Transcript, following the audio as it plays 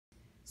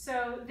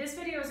So this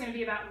video is going to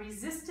be about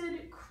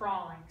resisted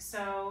crawling.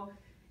 So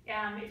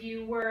if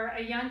you were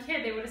a young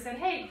kid, they would have said,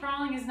 hey,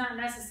 crawling is not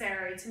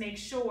necessary to make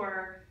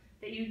sure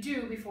that you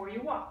do before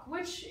you walk,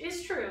 which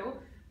is true.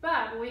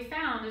 But what we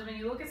found is when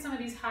you look at some of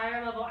these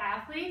higher level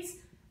athletes,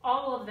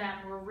 all of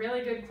them were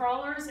really good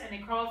crawlers, and they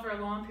crawled for a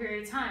long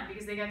period of time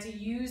because they got to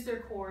use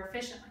their core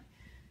efficiently.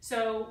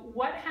 So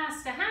what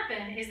has to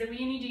happen is that we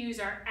need to use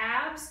our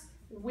abs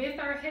with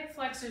our hip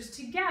flexors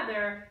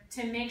together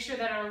to make sure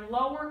that our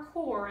lower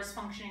core is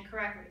functioning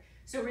correctly.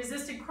 So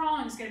resisted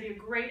crawling is going to be a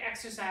great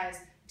exercise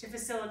to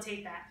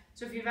facilitate that.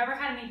 So if you've ever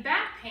had any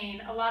back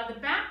pain, a lot of the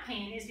back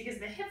pain is because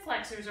the hip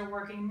flexors are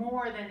working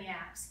more than the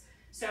abs.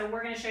 So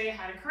we're going to show you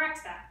how to correct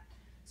that.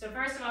 So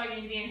first of all, you're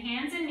going to be in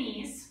hands and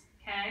knees,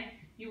 okay?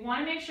 You want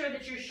to make sure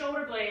that your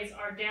shoulder blades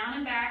are down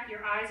and back,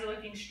 your eyes are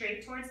looking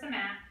straight towards the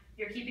mat,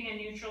 you're keeping a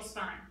neutral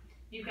spine.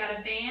 You've got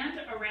a band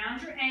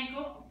around your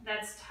ankle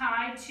that's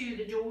tied to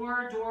the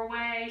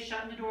doorway,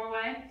 shutting the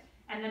doorway,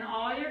 and then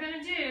all you're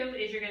going to do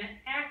is you're going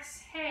to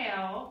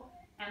exhale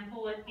and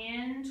pull it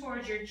in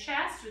towards your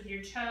chest with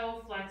your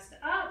toe flexed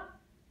up,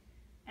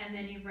 and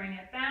then you bring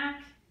it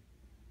back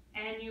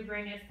and you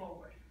bring it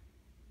forward.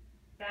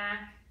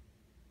 Back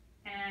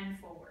and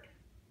forward.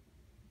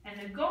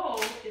 And the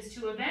goal is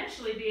to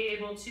eventually be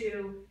able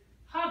to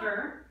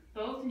hover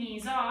both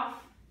knees off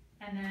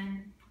and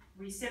then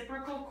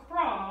reciprocal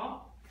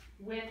crawl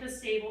with a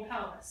stable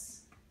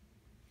pelvis.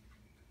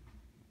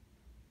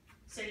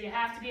 So you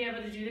have to be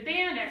able to do the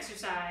band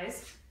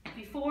exercise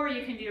before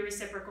you can do a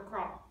reciprocal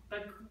crawl,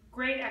 but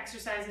great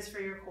exercises for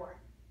your core.